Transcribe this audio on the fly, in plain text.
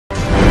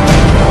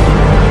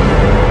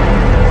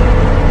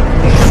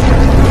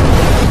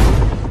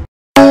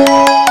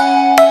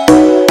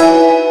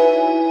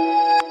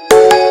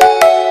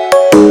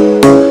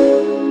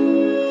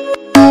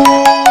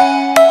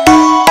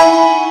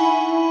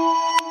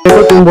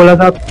देखो तुम बोला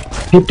था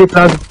 50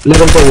 प्लस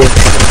लेवल पे वो।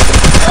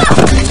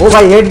 ओ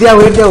भाई हेड दिया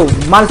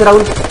मार से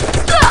राहुल।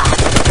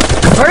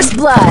 First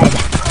blood.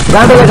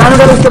 गान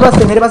डाले उसके पास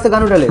से, मेरे पास से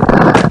गान डाले।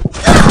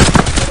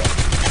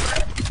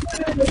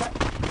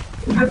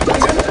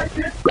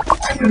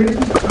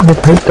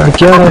 भाई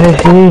क्या रहे हैं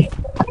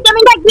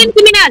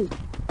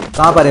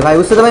कहाँ पर है भाई?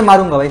 उससे तो भाई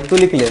मारूंगा भाई, तू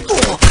लिख ले।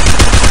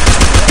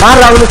 मार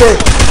राहुल से,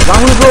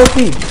 राहुल को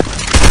ओपी।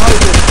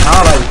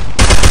 हाँ भाई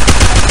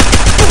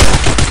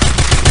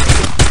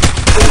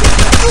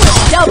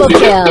डबल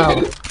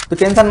किल। तू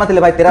टेंशन मत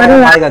ले भाई, तेरा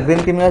आएगा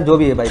ग्रीन क्रिमिनल जो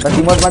भी है भाई, बस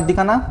इमोट मत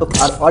दिखाना तो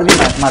और भी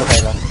मार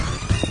पाएगा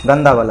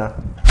गंदा वाला।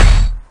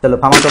 चलो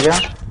फार्म आउट हो गया।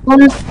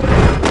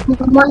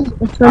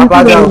 आप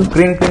आ जाओ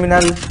ग्रीन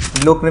क्रिमिनल,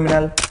 ब्लू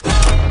क्रिमिनल।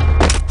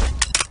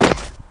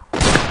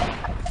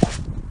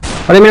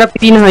 अरे मेरा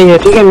पिन हाई है,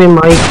 ठीक है मैं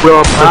माइक पूरा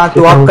ऑफ। हाँ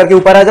तू ऑफ करके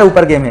ऊपर आ जा,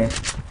 ऊपर गेम है।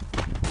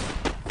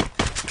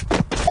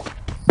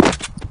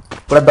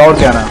 पूरा दौड़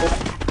के आना।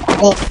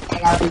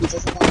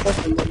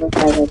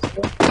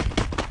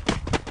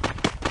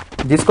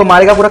 जिसको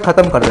मारेगा पूरा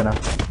खत्म कर देना।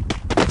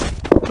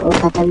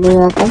 खत्म नहीं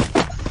होता,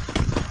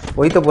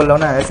 वही तो बोल रहा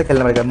हूँ ना, ऐसे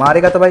खेलना पड़ेगा।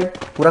 मारेगा तो भाई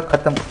पूरा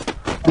खत्म।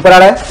 ऊपर आ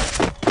रहा है,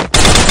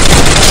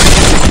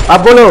 आप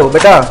बोलो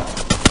बेटा।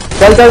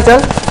 चल चल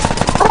चल।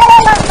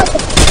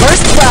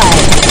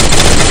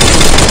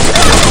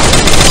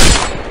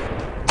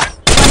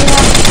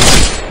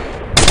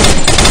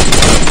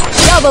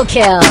 Double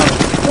kill.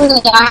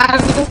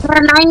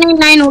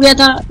 999 हो गया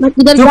था। मैं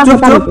किधर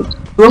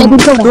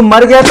चुप तुम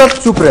मर गया तो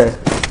चुप रहे,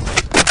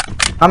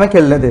 हमें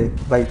खेलने दे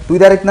भाई। तू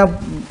इधर इतना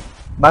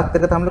बात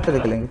करके तो हम लोग कैसे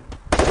खेलेंगे?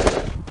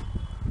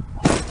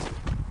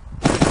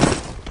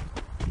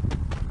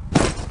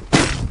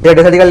 ये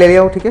डेसा ले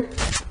लिया हो, ठीक है।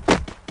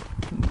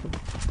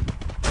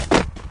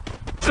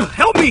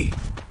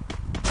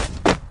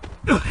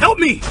 Help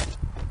me!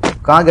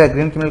 कहाँ गया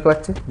ग्रीन क्रिमिनल के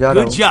बच्चे? जा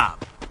रहा Good job.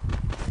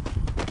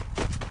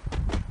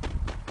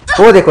 हूँ।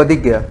 वो देखो दिख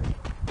गया।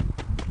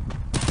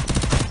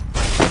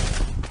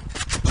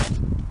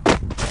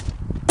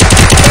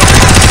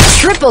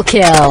 ट्रिपल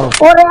किल।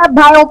 और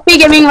भाई ओपी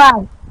गेमिंग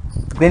भाई।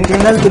 ग्रीन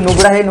क्रिमिनल तू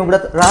नुबड़ा है, नुबड़ा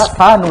रहा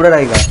था, नुबड़ा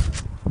रहेगा।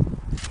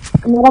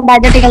 मेरा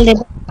बायोटिकल दे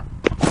दो।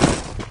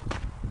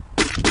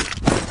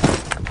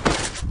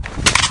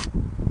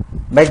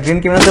 भाई ग्रीन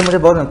क्रिमिनल से मुझे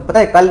बहुत पता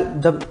है। कल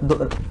जब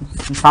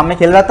सामने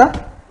खेल रहा था,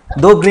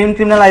 2 ग्रीन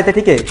क्रिमिनल आए थे,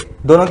 ठीक है।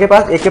 दोनों के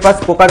पास, एक के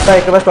पास पोकर था,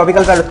 एक के पास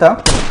टॉपिकल कार्ड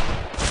था।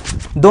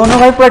 दोनों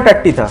भाई पूरा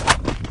टट्टी था।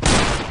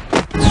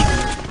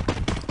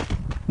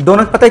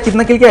 दोनों पता है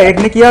कितना किल किया? एक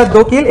ने किया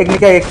 2 किल, एक ने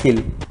किया 1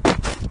 किल।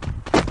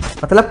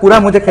 मतलब पूरा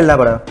मुझे खेलना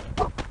पड़ा।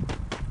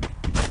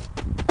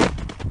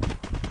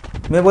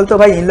 मैं बोलता हूँ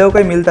भाई इन लोगों को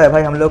ही मिलता है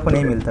भाई, हम लोगों को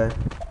नहीं मिलता है।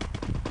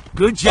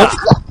 Good job.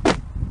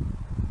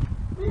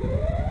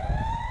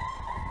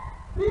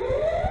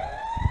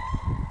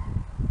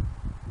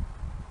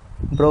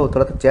 ब्रो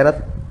थोड़ा तो चेहरा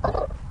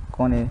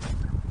कौन है?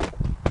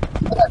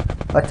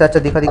 अच्छा अच्छा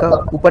दिखा दिखा,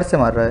 ऊपर से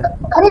मार रहा है।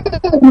 अरे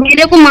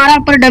मेरे को मारा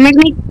पर डैमेज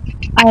नहीं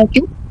आया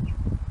क्यों?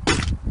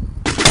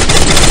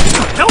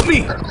 Help me!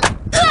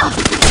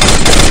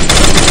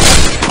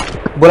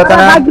 बोला था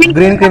ना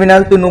ग्रीन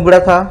क्रिमिनल तू नुबड़ा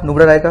था,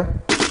 नुबड़ा रहेगा।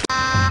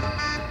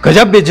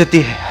 गजब बेइज्जती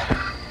है।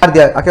 मार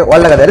दिया आके, वॉल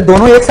लगा दिया। अरे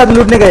दोनों एक साथ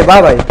लूटने गए,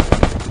 वाह भाई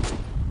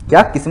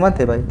क्या किस्मत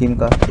है भाई टीम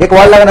का। एक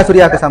वॉल लगाना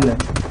सूर्या के सामने,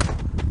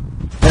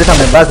 मेरे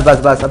सामने। बस बस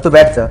बस, अब तो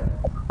बैठ जा,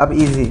 अब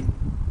इजी।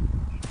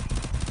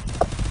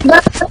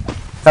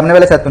 सामने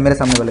वाले साथ में, मेरे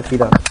सामने वाले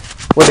सीधा।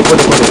 वो देखो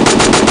देखो देखो,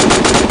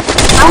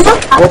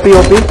 ओपी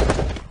ओपी।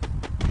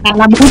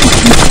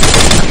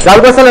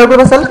 राहुल बसल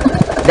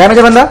डैमेज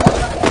है बंदा।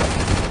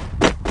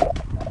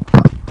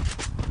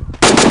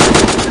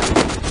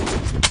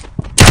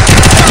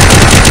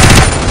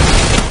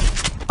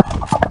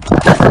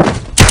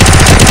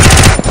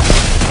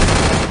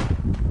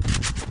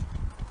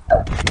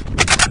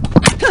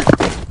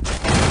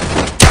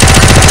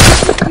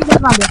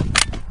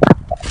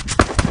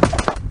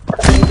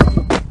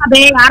 अबे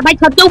यार भाई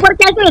छत के ऊपर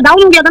कैसे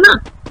डाउन हो गया था ना,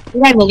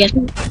 रिवाइव हो गया था।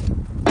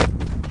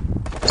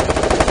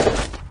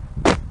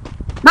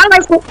 मार भाई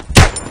इसको।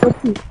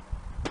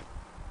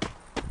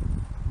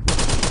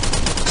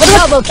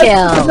 Double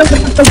kill.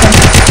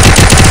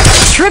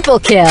 ट्रिपल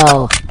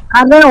किल।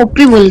 अरे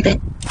ओपी बोलते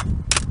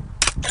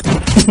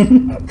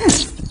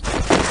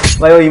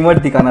भाई वो इमोट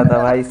दिखाना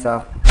था भाई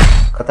साहब,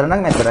 खतरनाक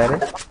मैच रहा है रे।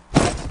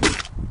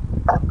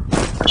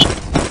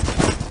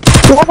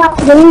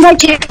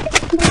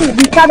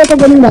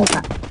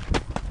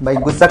 भाई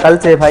गुस्सा कल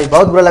से भाई,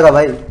 बहुत बुरा लगा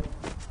भाई।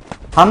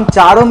 हम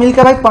चारों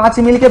मिलकर भाई 5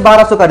 मिलके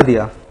 1200 कर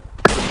दिया,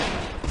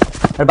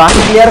 और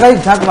बाकी प्लेयर भाई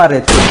झक मार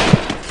रहे थे।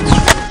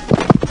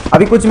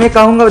 अभी कुछ मैं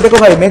कहूंगा देखो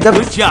भाई, मैं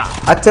जब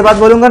अच्छे बात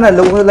बोलूंगा ना,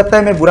 लोगों को लगता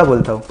है मैं बुरा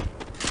बोलता हूँ।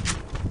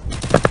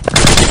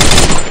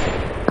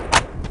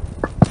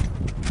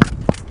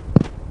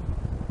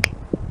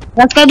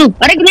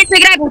 अरे ग्रेट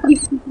फेंक रहा है।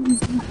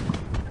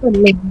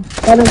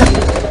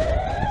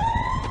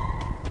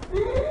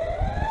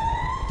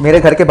 मेरे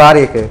घर के बाहर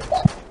एक है।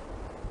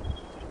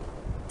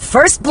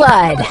 First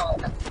blood.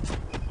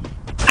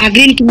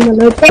 ग्रीन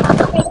क्रिमिनल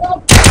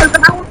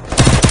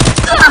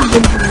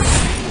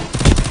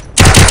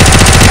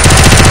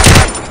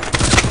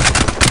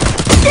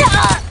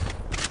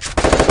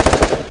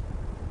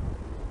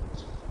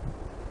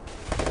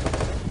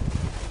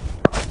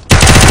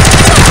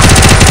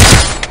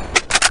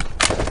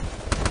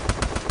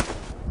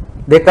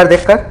देख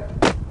कर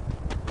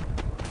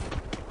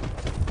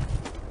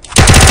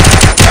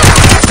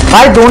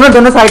भाई,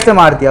 दोनों साइड से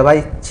मार दिया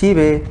भाई। छी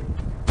बे,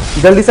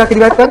 जल्दी से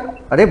रिवाइव कर।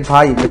 अरे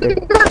भाई बेटे,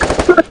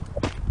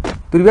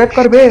 तू रिवाइव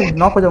कर बे,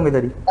 नॉक हो जाऊंगे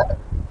इधर ही।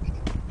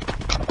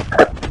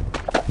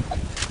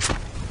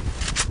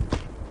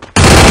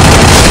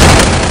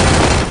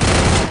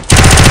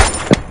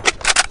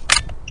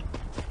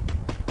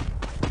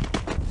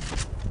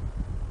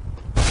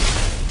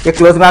 ये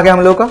क्लोज में आ गया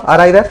हम लोग का, आ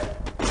रहा इधर।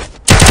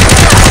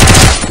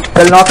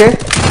 चल नॉक है।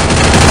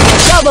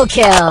 Double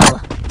kill.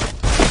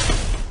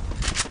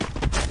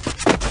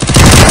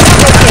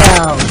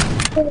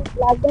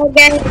 Double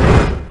kill.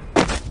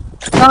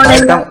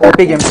 एकदम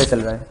ओपी गेम पे चल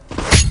रहा है।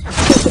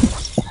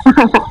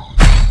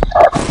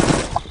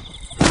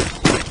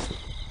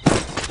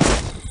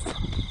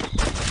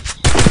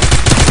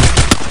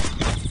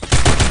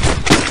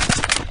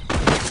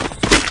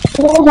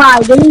 भाई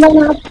गेमिंग भाई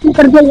आप की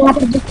कर दिया यहाँ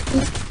पर।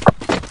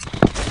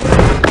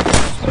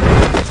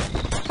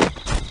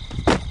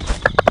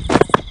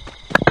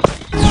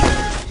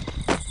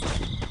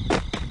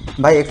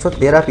 भाई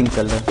 113 पिंग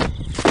चल रहा है।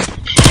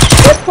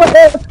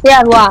 101 क्या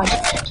हुआ?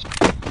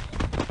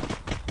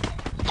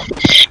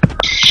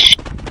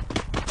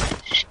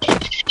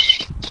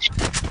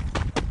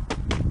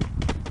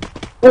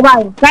 ओ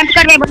भाई फ्रंट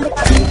कर रहे बंदे।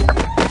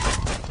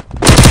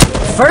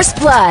 First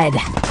blood.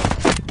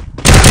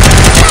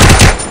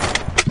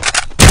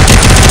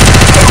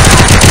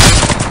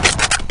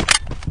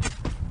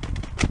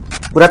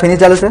 पूरा फिनिश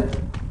चालू से।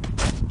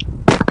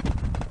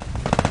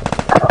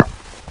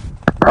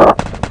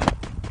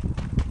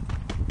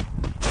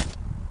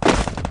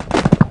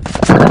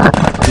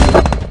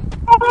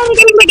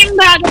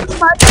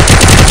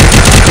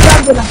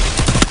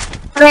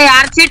 अरे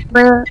यार चिट,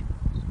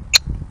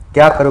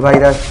 क्या करूं भाई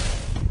इधर।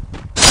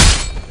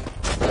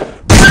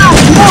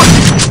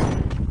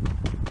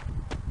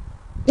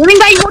 गेमिंग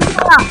भाई मोड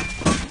दिखा।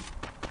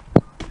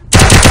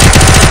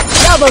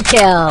 Double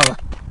kill.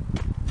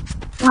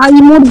 भाई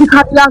मोड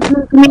दिखा दिया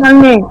क्रिमिनल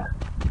ने।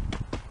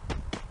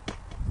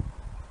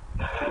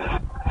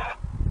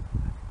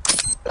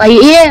 भाई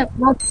ये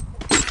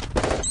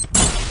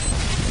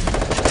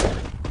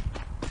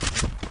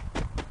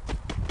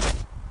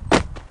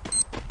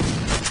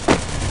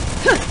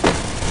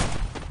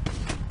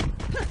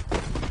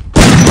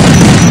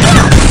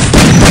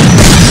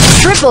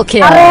Triple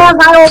kill. अरे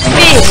भाई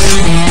OP.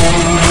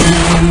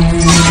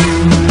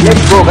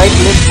 Let's go guys,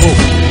 let's go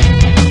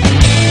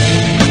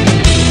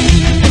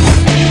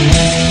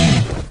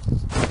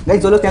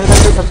guys. जो लोग चैनल को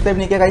सब्सक्राइब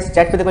नहीं किया गाइस,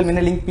 चैट पे देखो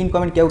मैंने लिंक पिन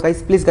कमेंट किया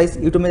गाइस। प्लीज गाइस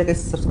यूट्यूब में जाकर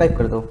सब्सक्राइब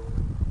कर दो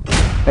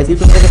गाइस।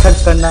 यूट्यूब में जाकर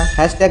सर्च करना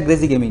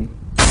 #ग्रेजी गेमिंग।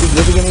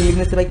 ग्रेजी गेमिंग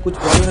लिखने से भाई कुछ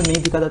प्रॉब्लम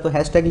नहीं दिखाता, तो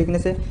हैशटैग लिखने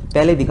से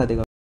पहले दिखा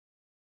देगा।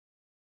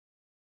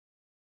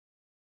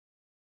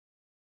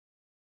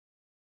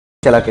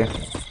 चला के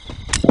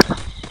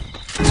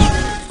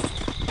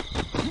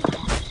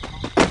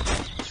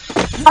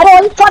अरे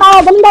वही पड़ा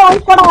है बंदा, वही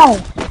पड़ा है।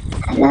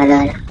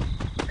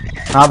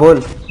 हाँ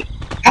बोल।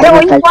 अरे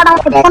वही पड़ा है,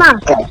 देखो ना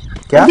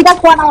क्या? किसी का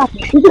स्क्वाड आया,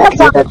 किसी का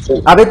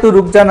स्क्वाड। अबे तू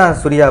रुक जा ना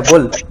सूर्या,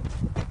 बोल।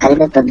 कल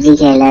मैं पबजी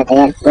खेल रहा था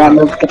यार, पूरा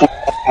लूप के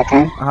रहा था।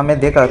 हाँ मैं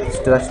देखा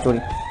तेरा स्टोरी,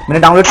 मैंने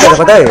डाउनलोड किया था,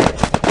 पता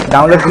है।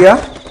 डाउनलोड किया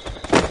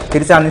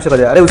फिर से आने से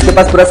पता। अरे उसके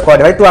पास पूरा स्क्वाड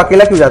है भाई, तू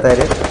अकेला क्यों जाता है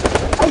रे?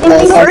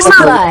 First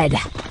blood.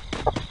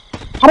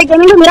 अरे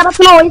गेमिंग मेरा पास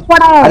ना वही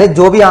स्क्वाड आया। अरे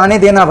जो भी आने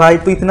देना भाई,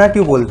 तू इतना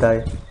क्यों बोलता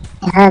है?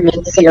 हाँ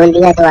मैंने से लोन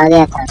लिया तो आ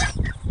गया था।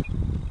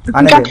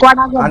 आने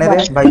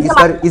दे भाई,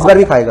 इस बार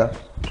भी खाएगा।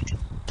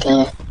 ठीक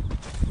है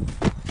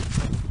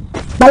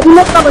भाई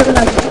मैं कब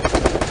बदला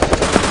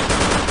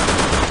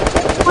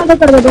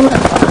कर दे दूंगा।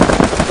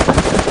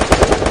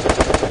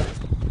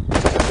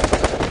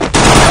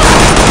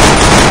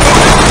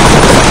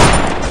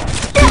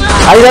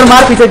 इधर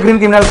मार पीछे ग्रीन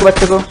क्रिमिनल के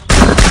बच्चे को।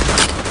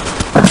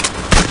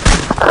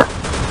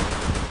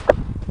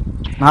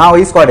 हाँ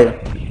वही स्क्वाड है।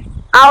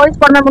 हाँ वही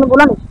स्क्वाड, मैंने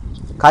बोला ना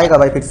खाएगा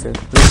भाई फिर से।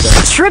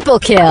 Triple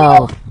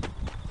kill.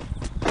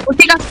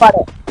 उसी का स्क्वाड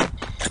है।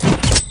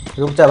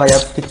 रुक जा भाई,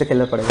 अब ठीक से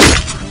खेलना पड़ेगा।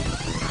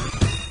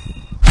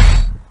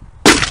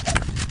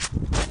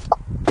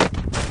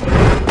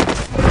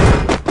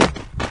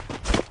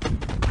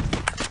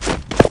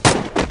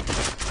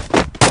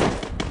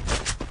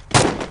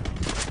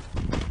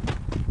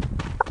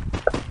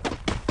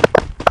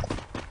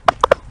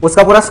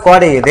 उसका पूरा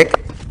स्क्वाड है ये, देख।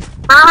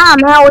 हाँ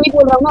मैं वही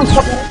बोल रहा हूँ ना,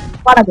 उसका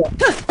स्क्वाड आ गया।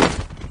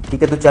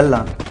 ठीक है तू चल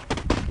ना,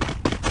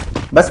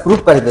 बस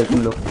प्रूफ कर दे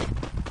तुम लोग।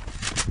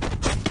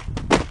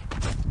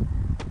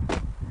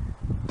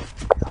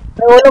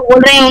 वो लोग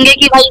बोल रहे होंगे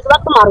कि भाई इस बार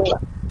तो मारूंगा।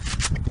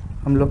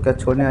 हम लोग क्या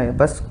छोड़ने आए,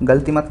 बस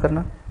गलती मत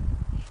करना।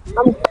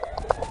 हम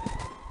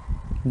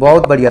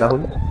बहुत बढ़िया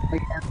राहुल।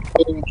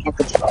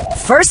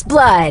 First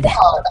blood.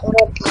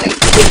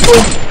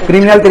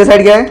 क्रिमिनल तेरे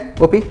साइड गया है,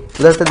 ओपी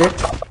उधर से देख।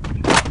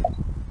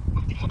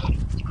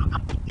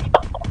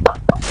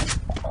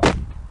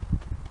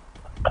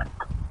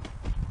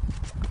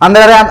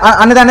 अंदर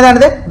आने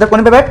दे इधर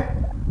कोने पे बैठ।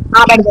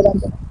 हाँ बैठ जा,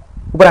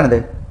 ऊपर आने दे।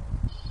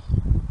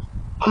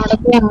 हाँ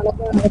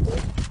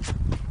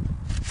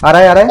आ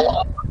रहा है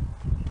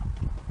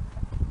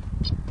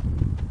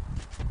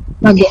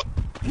भाग गया।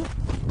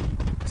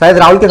 शायद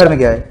राहुल के घर में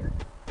गया है।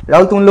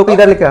 राहुल तुम लोग को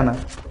इधर लेके आना।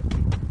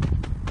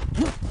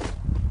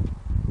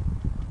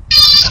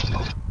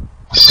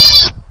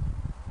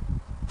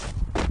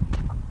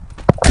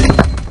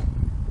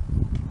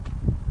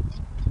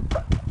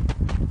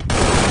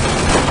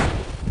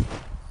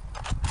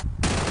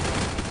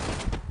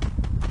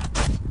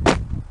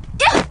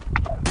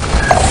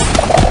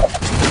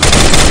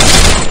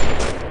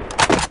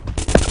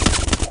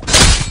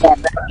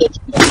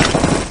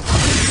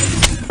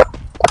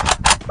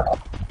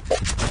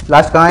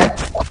 लास्ट कहाँ है?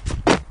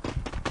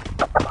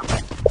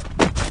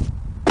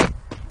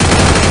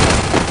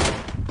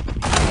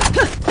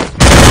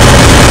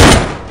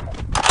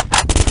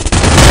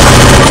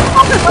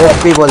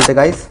 ओपी बोलते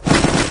गाइस।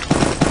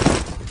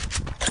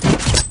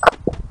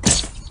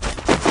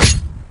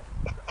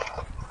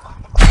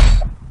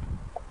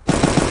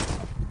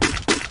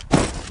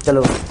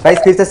 चलो गाइस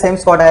फिर से सेम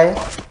स्पॉट आए,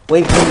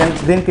 वही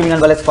ग्रीन क्रिमिनल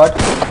वाला स्पॉट।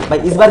 भाई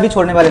इस बार भी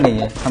छोड़ने वाले नहीं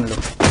है हम लोग।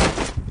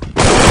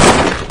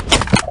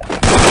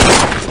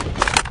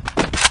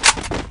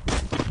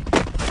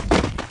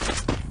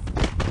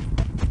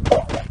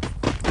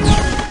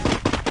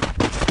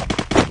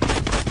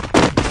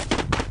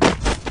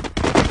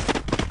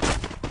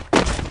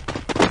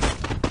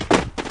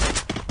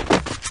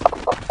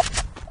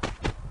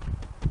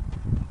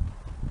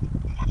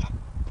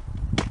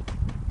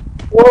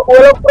 वो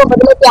लोग तो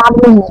बदले के आग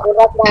में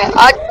है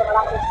आज।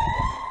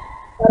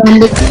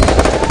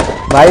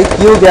 भाई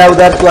क्यों गया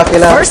उधर तू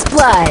अकेला? First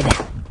blood.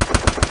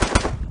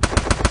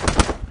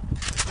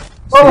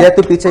 ये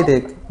तू पीछे ही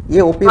देख,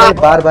 ये ओपी भाई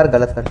बार बार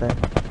गलत करता है।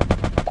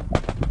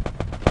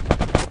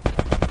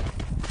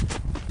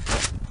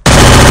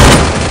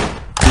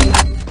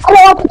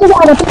 अरे वो पीछे जा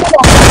रहा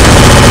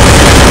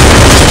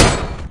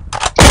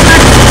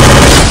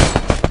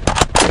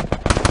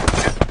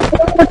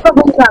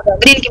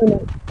ग्रीन की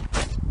मिनट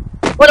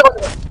बोलो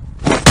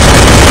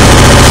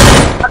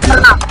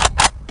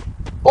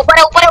ऊपर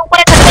है ऊपर है ऊपर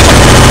है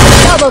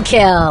Double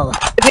kill.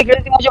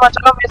 मुझे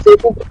बचाओ मैं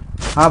सेफ हूं।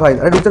 हाँ भाई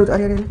अरे रुक जा,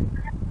 अरे अरे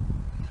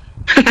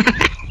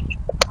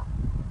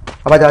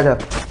अब आजा आजा,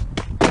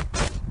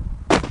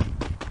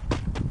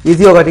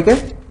 इजी होगा ठीक है।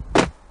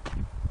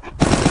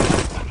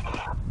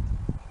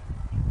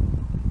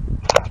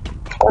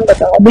 कौन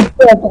बताओ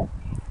दिखते है तो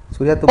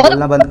सूर्या तू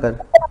बोलना बंद कर।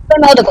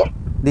 मैं देखो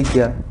दिख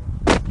गया,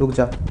 रुक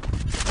जा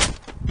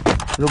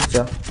रुक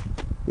जा,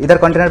 इधर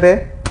कंटेनर पे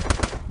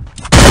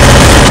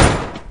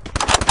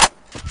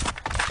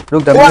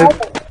रुक जा।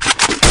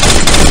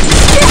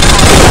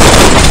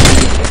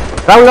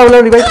 राहुल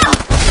राहुल भाई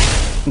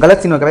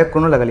गलत सीन हो गया भाई,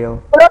 कोनो लगा लिया वो।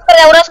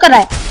 उड़स कर रहा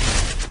है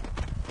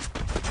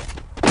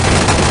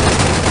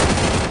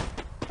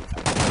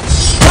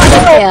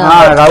Double kill.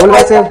 हाँ राहुल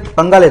भाई से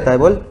पंगा लेता है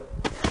बोल।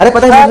 अरे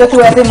पता है मुझे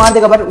तू ऐसे मार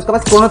देगा बट उसके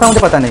पास कोनो था मुझे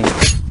पता नहीं।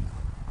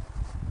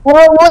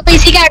 वो तो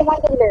इसी का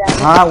एडवांटेज ले रहा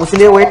है। हाँ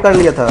उसलिए वेट कर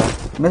लिया था।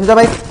 मैं सोचा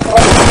भाई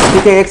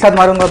ठीक है एक साथ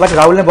मारूंगा, बट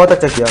राहुल ने बहुत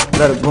अच्छा किया,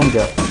 उधर घूम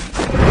गया।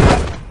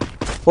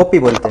 ओपी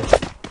बोलते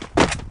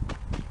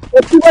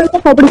ओपी बोलते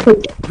खोपड़ी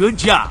खोलते। Good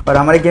job. और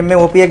हमारे गेम में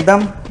ओपी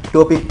एकदम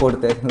टोपी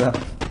फोड़ते हैं।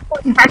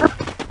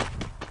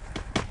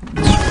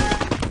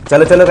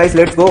 चलो चलो गाइस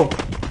लेट्स गो।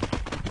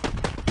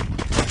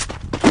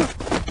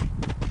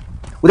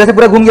 उधर से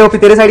पूरा घूम गया ओपी,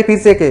 तेरे साइड फिर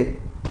से के।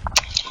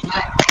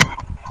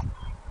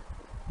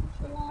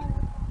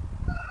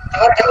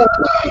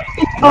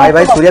 भाई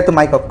भाई सूर्या तो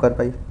माइक ऑफ कर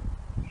भाई।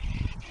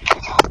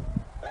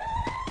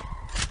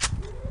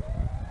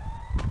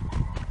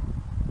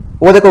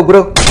 वो देखो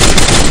ब्रो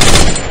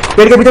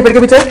पेड़ के पीछे, पेड़ के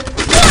पीछे।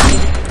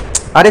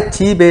 अरे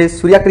छी बे,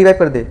 सूर्या को रिवाइव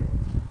कर दे,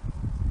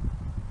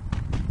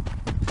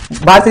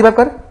 बाहर से रिवाइव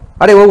कर।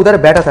 अरे वो उधर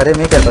बैठा था, अरे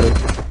मैं क्या करूं?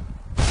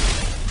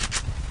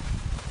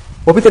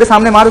 वो भी तेरे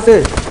सामने मार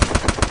उसे।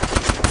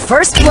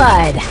 First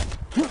blood.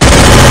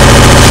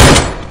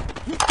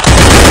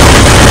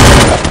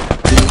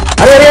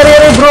 अरे अरे अरे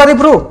अरे ब्रो, अरे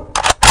ब्रो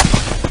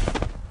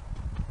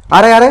आ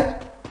रहे आ रहे।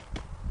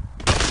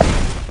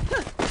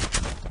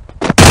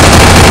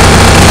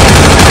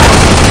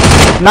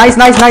 नाइस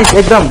नाइस नाइस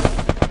एकदम,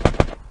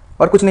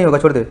 और कुछ नहीं होगा,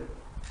 छोड़ दे।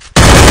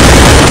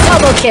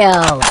 Double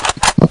kill.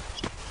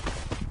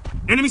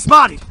 Enemy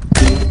spotted.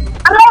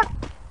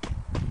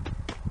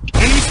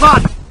 Enemy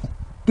spotted.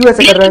 क्यों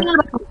ऐसे कर रहा है?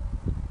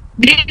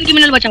 ग्रीन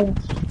क्रिमिनल बचाओ।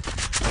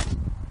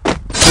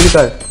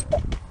 कर।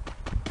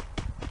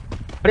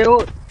 अरे वो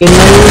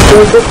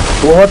इन9 पे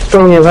बहुत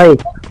स्ट्रॉन्ग है भाई,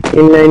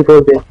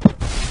 इन9 पे।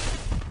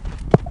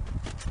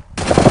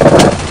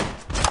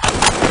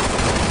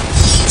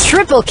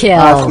 Triple kill.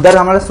 हाँ उधर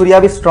हमारा सूर्या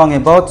भी स्ट्रांग है,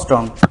 बहुत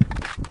स्ट्रांग।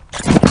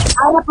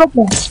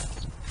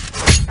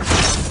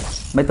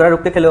 भाई थोड़ा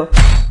रुक के खेलो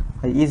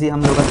भाई, इजी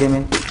हम लोग का गेम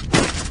है,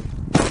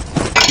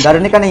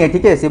 डरने का नहीं है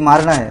ठीक है, सिर्फ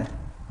मारना है।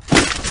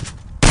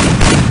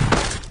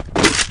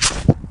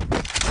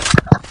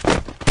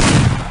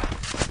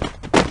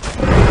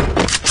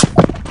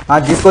 हाँ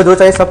जिसको जो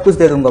चाहिए सब कुछ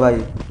दे दूंगा भाई।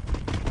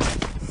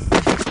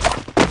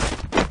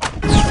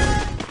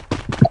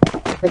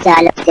 मुझे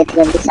आलोक दे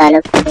दो, जल्दी से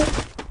आलोक दे दो।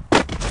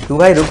 तू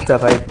भाई रुक जा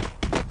भाई,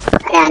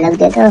 अरे आलोक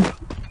दे दो।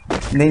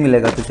 नहीं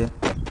मिलेगा तुझे।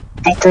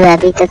 तू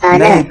अभी तक आ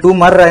नहीं तू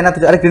मर रहा है ना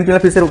तुझे। अरे क्रिमिनल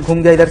फिर से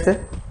घूम गया इधर से।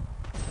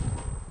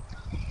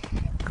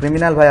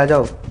 क्रिमिनल भाई आ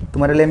जाओ,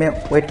 तुम्हारे लिए मैं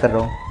वेट कर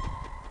रहा हूँ।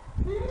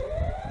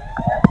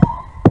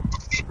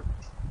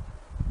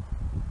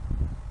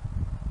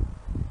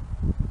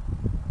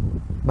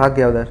 भाग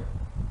गया उधर।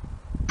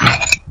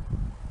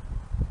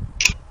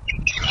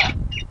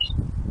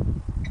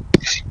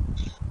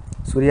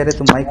 सूर्या रे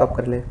तुम माइक ऑफ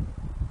कर ले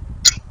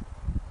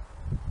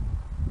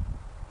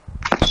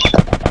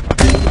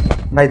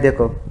भाई।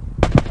 देखो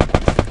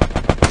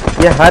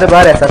ये हर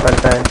बार ऐसा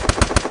करता है।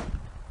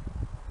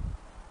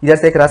 इधर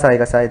से एक रस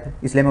आएगा शायद,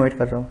 इसलिए मैं वेट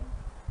कर रहा हूँ।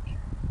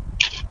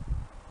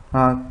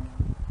 हाँ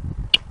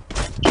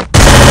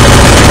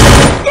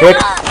एक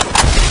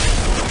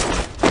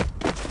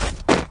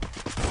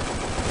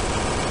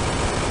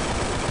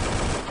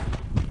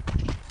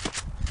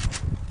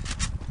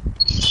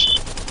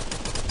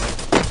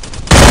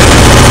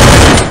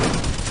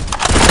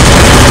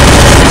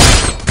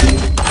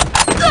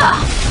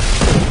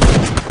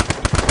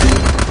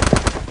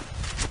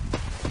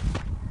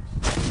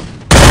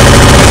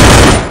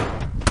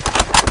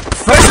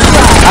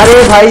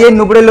अरे भाई ये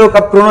नुबड़े लोग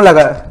अब क्रोनो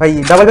लगा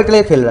भाई। डबल बैक के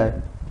लिए खेल रहा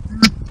है,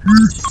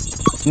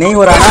 नहीं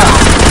हो रहा ना,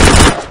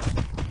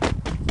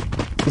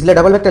 इसलिए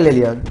डबल बैक ले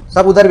लिया।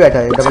 सब उधर बैठा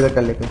है डबल बैक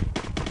लेके।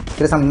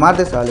 तेरे सामने मार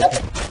दे साले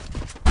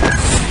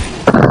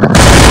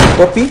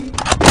कॉपी।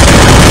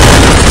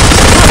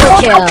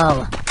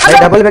 भाई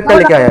डबल बैक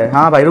लेके आया है।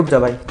 हाँ भाई रुक जा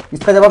भाई,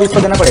 इसका जवाब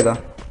इसको देना पड़ेगा।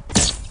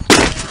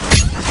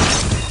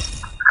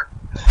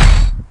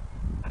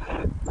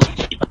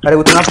 अरे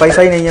उतना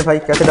पैसा ही नहीं है भाई,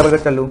 कैसे डबल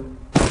बैक कर लूं।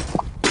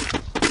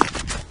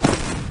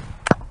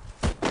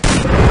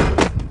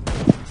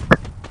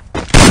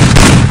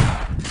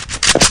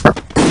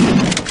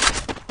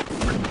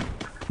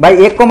 भाई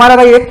एक को मारा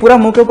भाई, एक पूरा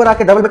मुंह के ऊपर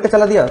आके डबल बैक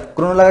चला दिया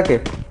क्रोनो लगा के।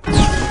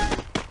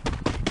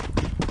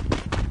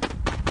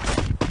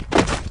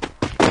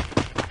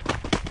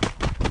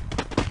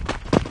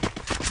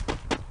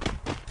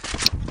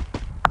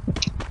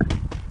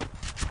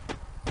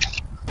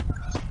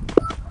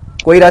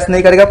 कोई रश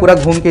नहीं करेगा, पूरा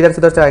घूम के इधर से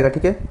उधर से आएगा,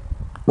 ठीक है।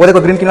 वो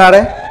देखो ग्रीन किनारा आ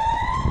रहा है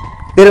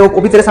तेरे,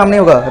 वो भी तेरे सामने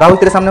होगा। राहुल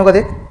तेरे सामने होगा,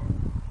 देख।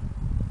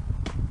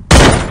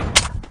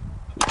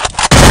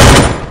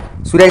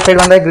 सूर्या एक साइड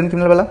बांधा है ग्रीन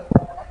किनल वाला,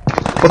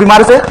 वो भी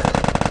मारो से।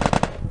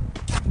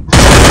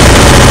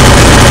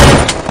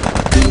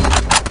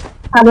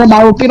 अरे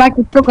भाई ओपी भाई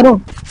कुछ तो करो,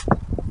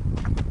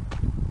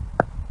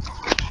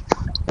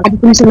 अभी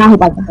तुमसे ना हो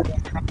पाता।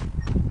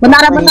 बना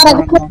रहा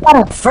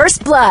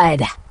First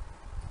blood.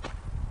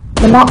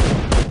 बना।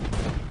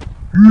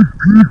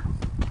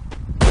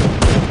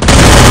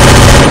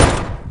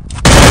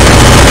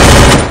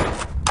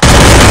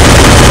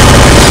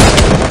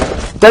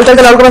 चल चल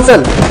चल और के पास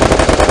चल।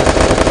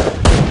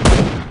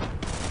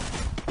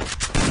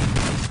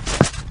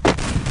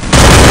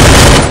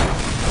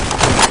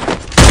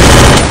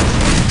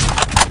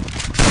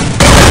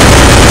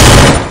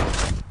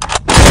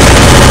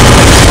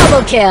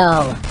 Double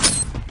kill.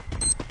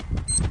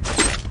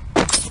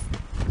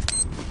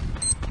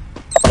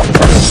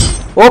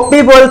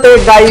 ओपी बोलते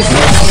गाइस।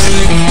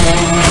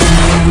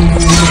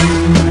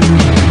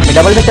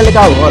 डबल में चले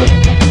जाओ और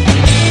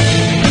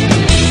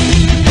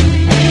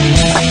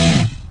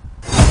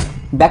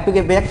बैक टू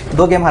बैक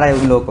 2 गेम हराए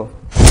उन लोगों को,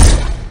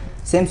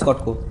 सेम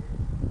स्क्वाड को।